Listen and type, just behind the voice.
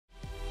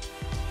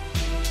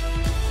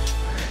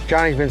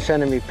Johnny's been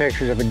sending me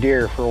pictures of a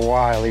deer for a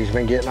while. He's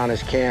been getting on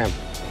his cam.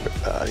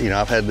 You know,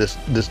 I've had this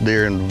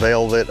deer in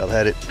velvet. I've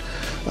had it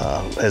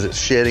as it's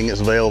shedding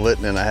its velvet,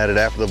 and I had it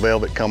after the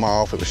velvet come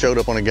off. It showed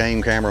up on a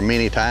game camera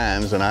many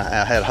times, and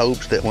I had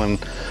hopes that when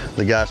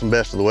the guys from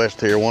Best of the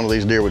West here, one of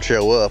these deer would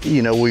show up.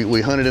 You know,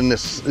 we hunted in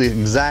the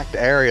exact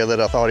area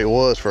that I thought it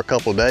was for a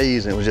couple of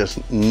days, and it was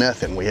just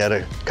nothing. We had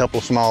a couple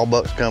of small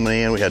bucks coming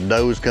in, we had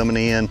does coming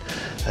in,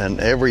 and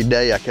every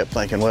day I kept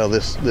thinking, well,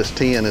 this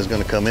 10 is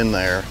going to come in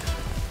there.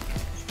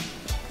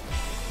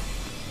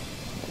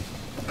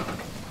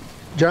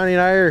 Johnny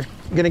and I are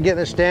gonna get in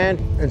the stand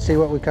and see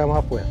what we come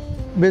up with.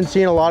 Been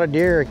seeing a lot of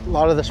deer, a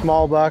lot of the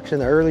small bucks in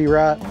the early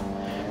rut,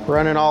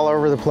 running all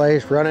over the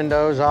place, running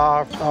does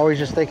off. Always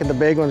just thinking the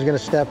big one's gonna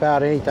step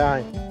out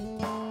anytime.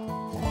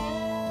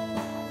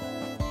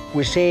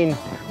 We seen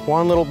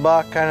one little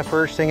buck kind of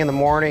first thing in the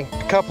morning,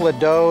 a couple of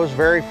does,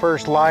 very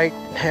first light.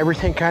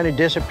 Everything kind of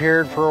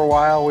disappeared for a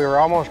while. We were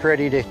almost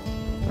ready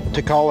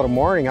to call it a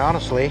morning,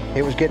 honestly.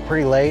 It was getting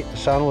pretty late, the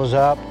sun was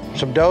up.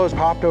 Some does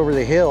popped over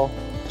the hill,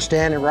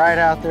 standing right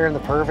out there in the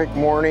perfect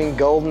morning,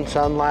 golden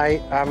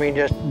sunlight. I mean,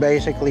 just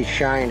basically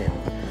shining.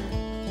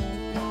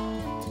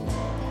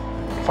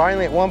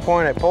 Finally, at one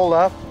point, I pulled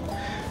up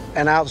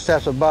and out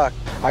steps a buck.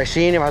 I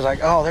seen him, I was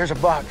like, oh, there's a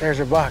buck, there's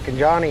a buck. And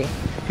Johnny,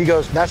 he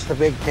goes, that's the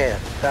Big 10,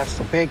 that's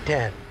the Big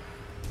 10.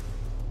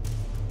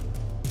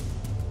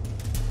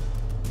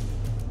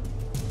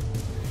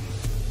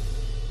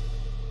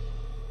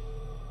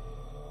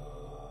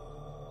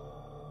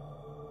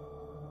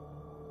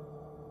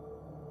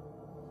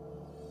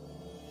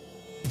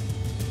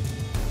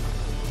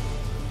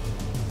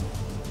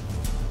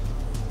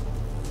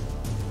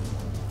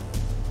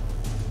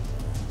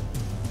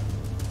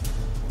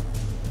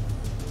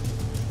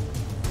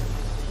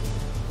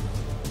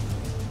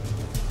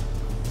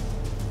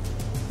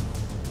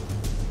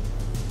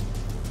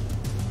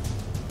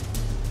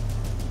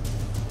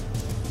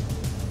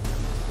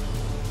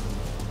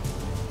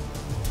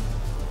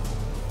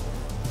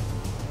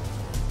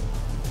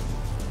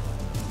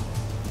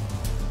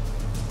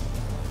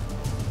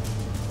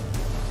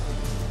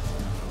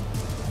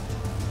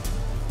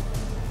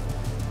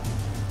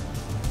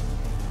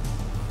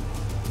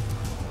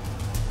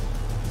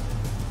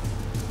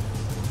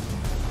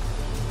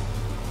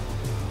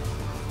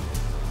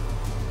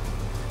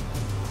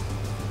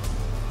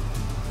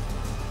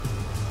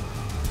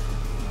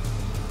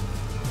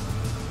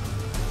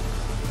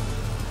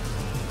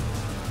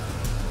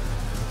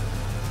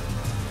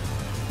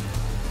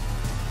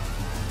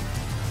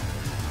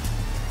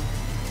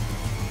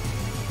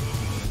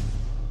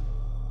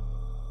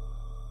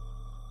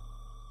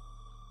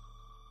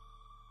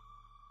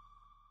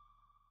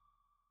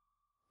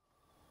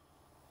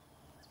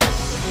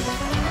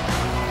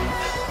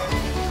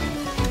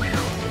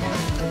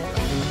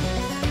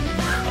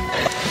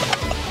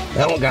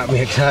 That one got me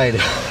excited.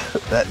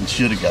 That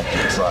should have got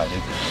you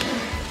excited.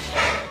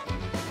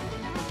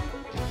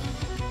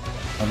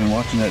 I've been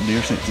watching that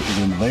deer since it was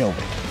in the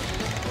velvet,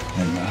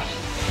 and I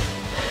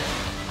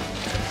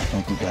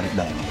think we got it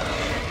done.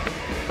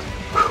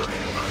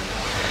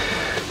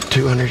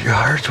 200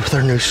 yards with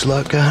our new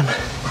slug gun.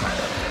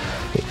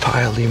 We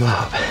piled him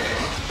up.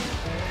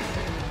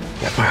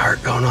 Got my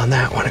heart going on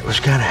that one. It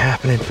was kind of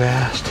happening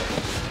fast.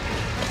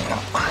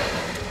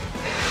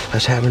 I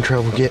was having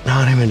trouble getting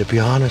on him, and to be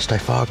honest, I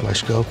fogged my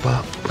scope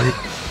up.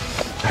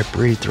 I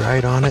breathed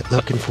right on it,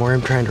 looking for him,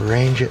 trying to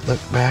range it,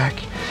 looked back.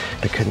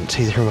 I couldn't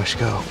see through my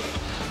scope.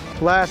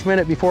 Last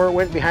minute before it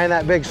went behind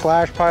that big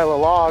slash pile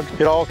of logs,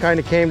 it all kind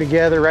of came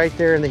together right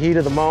there in the heat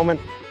of the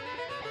moment.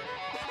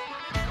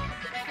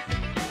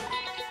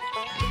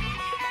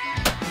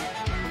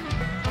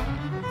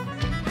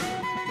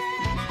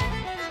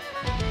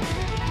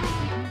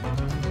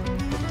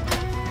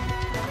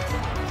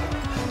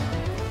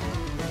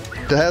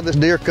 To have this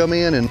deer come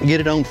in and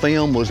get it on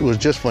film was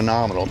just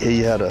phenomenal.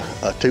 He had a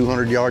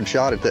 200-yard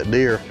shot at that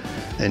deer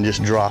and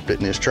just dropped it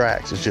in his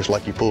tracks. It's just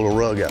like you pulled a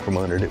rug out from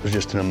under it. It was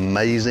just an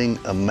amazing,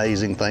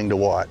 amazing thing to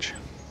watch.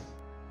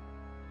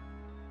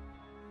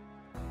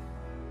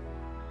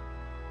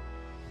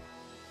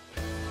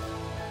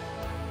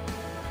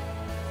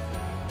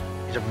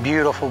 He's a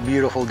beautiful,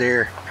 beautiful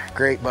deer.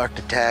 Great buck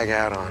to tag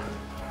out on.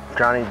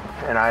 Johnny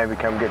and I have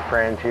become good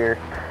friends here.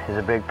 He's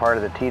a big part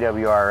of the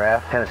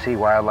TWRF, Tennessee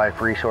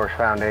Wildlife Resource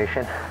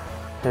Foundation.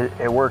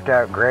 It worked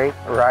out great,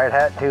 right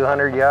at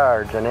 200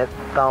 yards, and it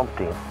thumped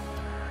him.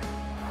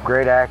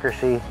 Great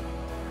accuracy.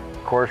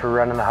 Of course, we're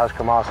running the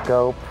Husqvarna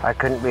scope. I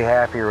couldn't be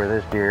happier with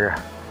this deer.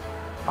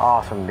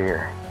 Awesome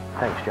deer.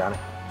 Thanks, Johnny.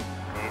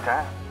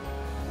 Anytime.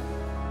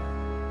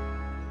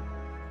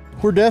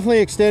 We're definitely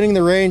extending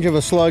the range of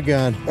a slug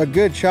gun. A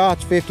good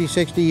shot's 50,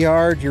 60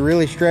 yards. You're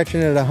really stretching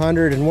at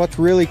 100, and what's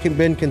really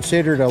been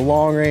considered a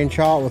long range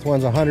shot with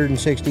one's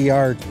 160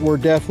 yards. We're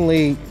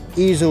definitely,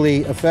 easily,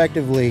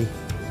 effectively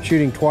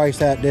shooting twice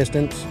that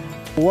distance.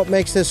 What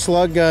makes this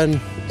slug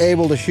gun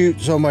able to shoot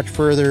so much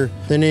further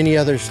than any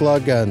other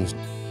slug guns?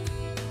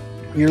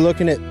 You're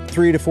looking at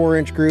 3 to 4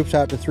 inch groups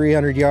out to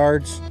 300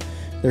 yards.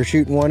 They're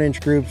shooting 1 inch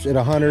groups at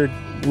 100.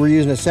 We're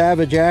using a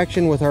Savage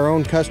action with our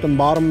own custom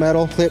bottom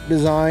metal clip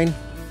design.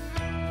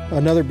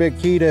 Another big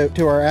key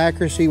to our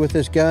accuracy with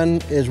this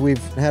gun is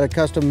we've had a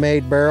custom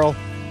made barrel,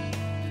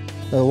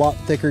 a lot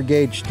thicker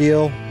gauge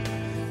steel.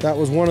 That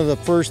was one of the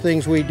first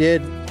things we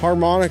did.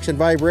 Harmonics and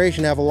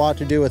vibration have a lot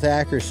to do with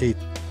accuracy.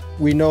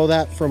 We know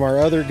that from our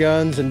other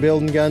guns and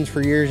building guns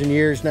for years and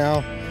years now,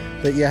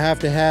 that you have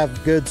to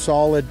have good,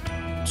 solid,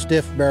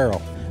 stiff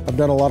barrel. I've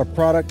done a lot of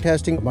product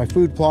testing. My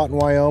food plot in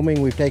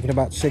Wyoming, we've taken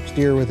about 6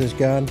 deer with this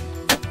gun.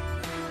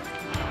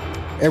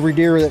 Every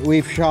deer that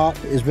we've shot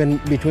has been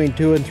between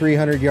 200 and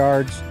 300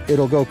 yards.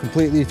 It'll go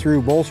completely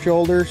through both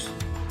shoulders.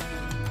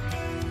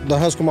 The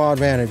Husqvarna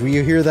advantage,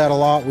 you hear that a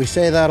lot, we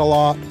say that a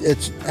lot.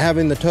 It's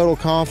having the total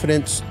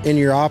confidence in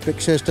your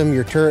optic system,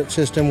 your turret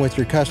system with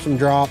your custom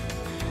drop.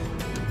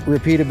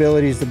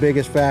 Repeatability is the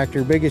biggest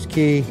factor, biggest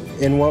key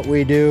in what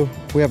we do.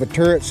 We have a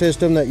turret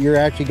system that you're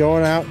actually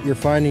going out, you're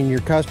finding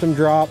your custom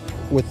drop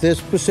with this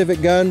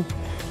specific gun,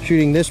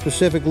 shooting this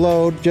specific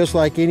load, just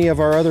like any of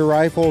our other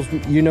rifles.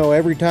 You know,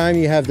 every time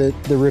you have the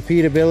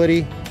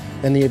repeatability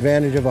and the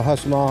advantage of a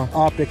Husqvarna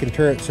optic and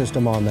turret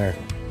system on there.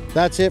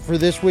 That's it for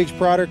this week's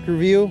product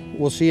review.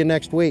 We'll see you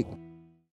next week.